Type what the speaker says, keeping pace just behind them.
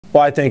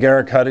Well, I think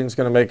Eric Hudding's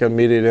going to make an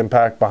immediate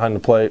impact behind the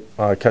plate,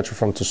 catcher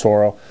from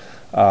Tesoro.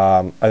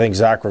 I think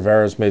Zach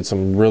Rivera's made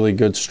some really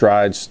good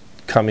strides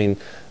coming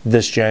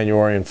this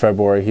January and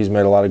February. He's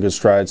made a lot of good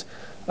strides.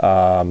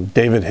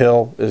 David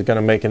Hill is going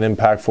to make an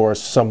impact for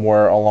us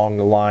somewhere along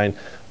the line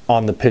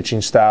on the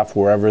pitching staff,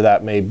 wherever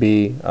that may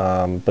be.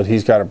 But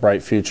he's got a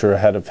bright future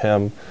ahead of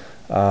him.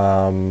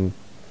 And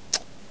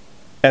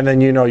then,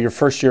 your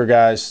first-year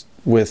guys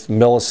with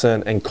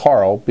Millicent and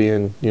Carl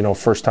being,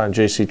 first-time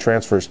JC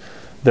transfers,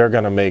 they're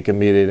going to make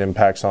immediate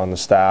impacts on the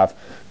staff.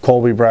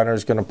 Colby Brenner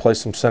is going to play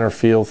some center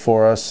field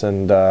for us,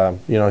 and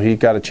he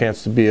got a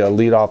chance to be a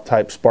leadoff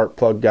type spark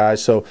plug guy.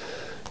 So,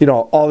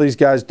 all these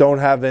guys don't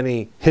have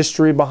any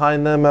history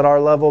behind them at our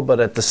level, but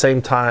at the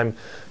same time,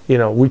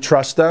 we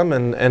trust them,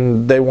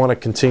 and they want to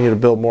continue to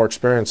build more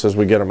experience as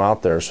we get them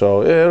out there.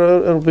 So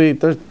it'll be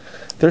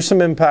there's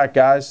some impact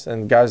guys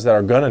and guys that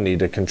are going to need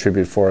to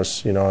contribute for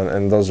us,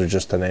 and those are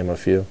just to name a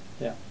few.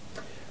 Yeah.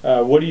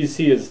 What do you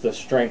see as the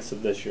strengths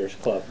of this year's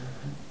club?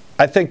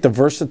 I think the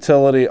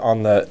versatility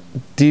on the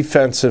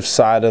defensive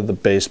side of the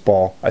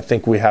baseball, I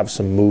think we have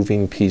some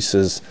moving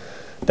pieces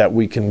that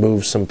we can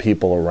move some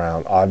people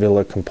around.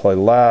 Avila can play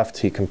left,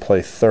 he can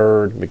play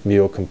third,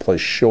 McNeil can play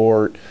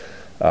short,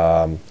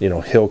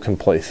 Hill can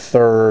play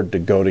third,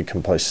 DeGote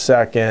can play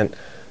second,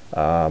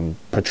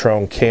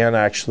 Patron can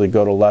actually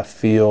go to left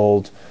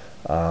field,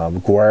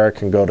 Guerra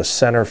can go to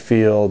center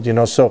field,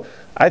 so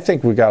I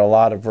think we got a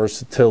lot of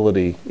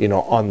versatility,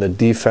 on the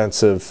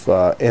defensive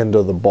end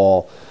of the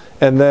ball.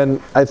 And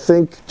then I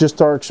think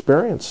just our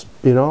experience,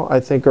 I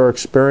think our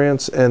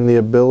experience and the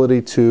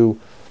ability to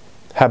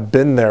have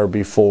been there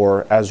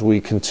before as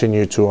we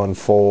continue to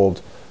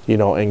unfold,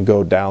 and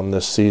go down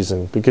this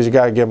season. Because you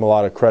got to give them a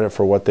lot of credit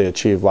for what they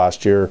achieved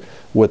last year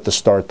with the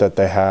start that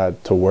they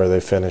had to where they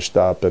finished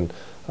up. And,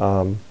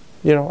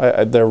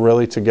 they're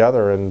really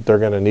together, and they're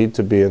going to need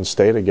to be and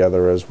stay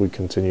together as we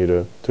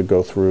continue to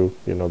go through,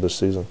 this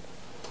season.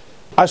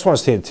 I just want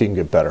to see the team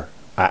get better.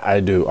 I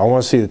do. I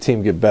want to see the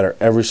team get better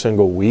every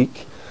single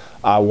week.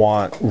 I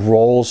want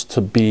roles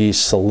to be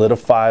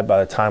solidified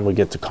by the time we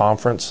get to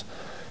conference.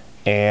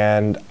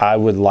 And I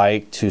would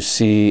like to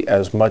see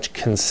as much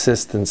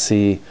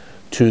consistency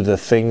to the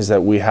things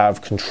that we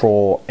have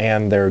control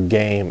and their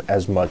game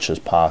as much as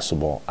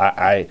possible.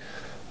 I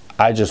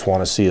just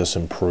want to see us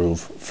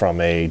improve from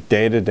a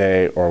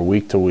day-to-day or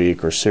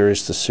week-to-week or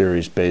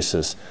series-to-series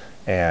basis.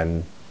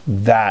 And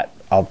that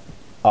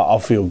I'll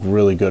feel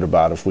really good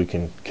about if we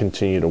can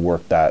continue to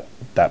work that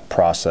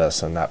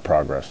process and that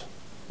progress.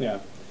 Yeah.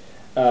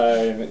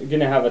 Going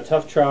to have a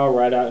tough trial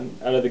right out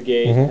of the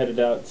gate, headed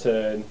out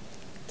to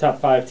top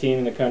 5 team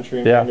in the country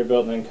in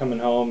Vanderbilt, and then coming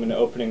home and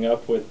opening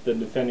up with the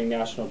defending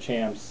national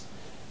champs.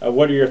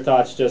 What are your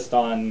thoughts just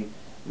on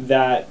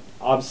that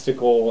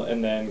obstacle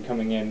and then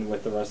coming in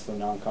with the rest of the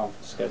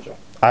non-conference schedule?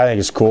 I think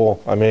it's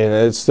cool. I mean,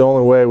 it's the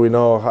only way we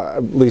know,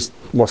 at least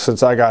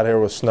since I got here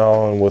with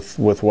snow and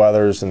with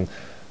weathers, and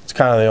it's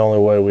kind of the only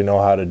way we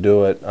know how to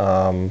do it.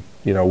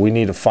 We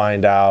need to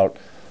find out.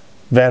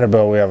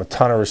 Vanderbilt, we have a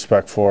ton of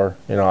respect for.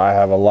 I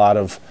have a lot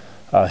of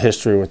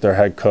history with their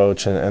head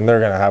coach, and they're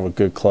going to have a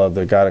good club.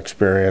 They got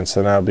experience,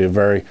 and that'll be a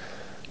very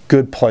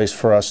good place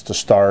for us to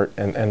start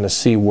and to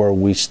see where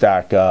we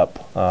stack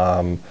up.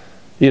 And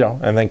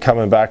then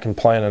coming back and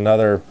playing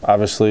another,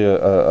 obviously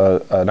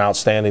an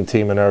outstanding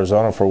team in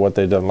Arizona for what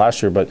they've done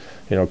last year. But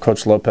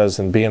Coach Lopez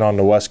and being on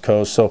the West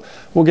Coast, so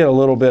we'll get a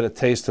little bit of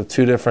taste of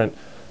two different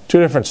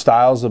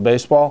styles of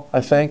baseball,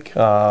 I think.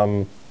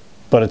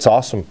 But it's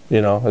awesome.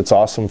 It's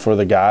awesome for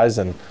the guys,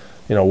 and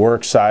we're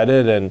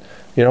excited, and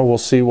we'll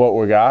see what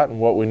we got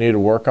and what we need to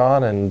work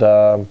on, and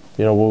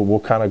we'll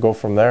kind of go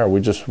from there.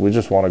 We just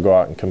want to go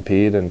out and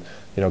compete and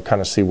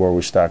kind of see where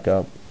we stack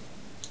up.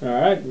 All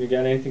right, you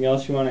got anything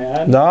else you want to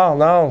add?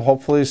 No.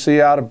 Hopefully see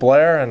you out at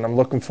Blair, and I'm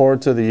looking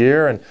forward to the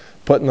year and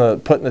putting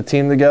the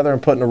team together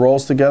and putting the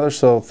roles together.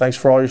 So thanks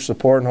for all your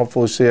support, and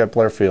hopefully see you at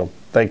Blair Field.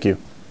 Thank you.